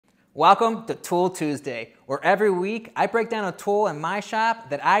Welcome to Tool Tuesday, where every week I break down a tool in my shop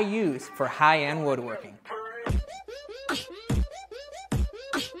that I use for high-end woodworking.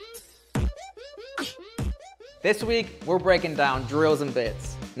 This week, we're breaking down drills and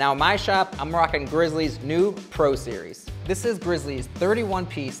bits. Now in my shop, I'm rocking Grizzly's new Pro Series. This is Grizzly's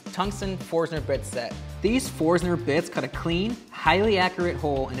 31-piece tungsten Forstner bit set. These Forstner bits cut a clean, highly accurate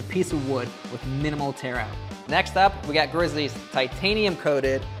hole in a piece of wood with minimal tear out. Next up, we got Grizzly's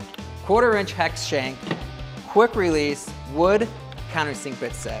titanium-coated 1/4-inch hex shank, quick release, wood countersink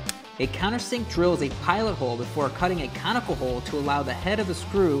bit set. A countersink drills a pilot hole before cutting a conical hole to allow the head of the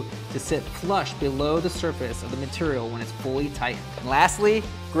screw to sit flush below the surface of the material when it's fully tightened. And lastly,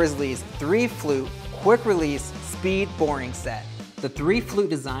 Grizzly's 3-flute quick release speed boring set. The 3-flute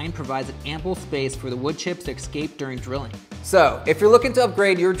design provides an ample space for the wood chips to escape during drilling. So, if you're looking to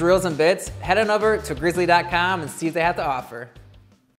upgrade your drills and bits, head on over to grizzly.com and see what they have to offer.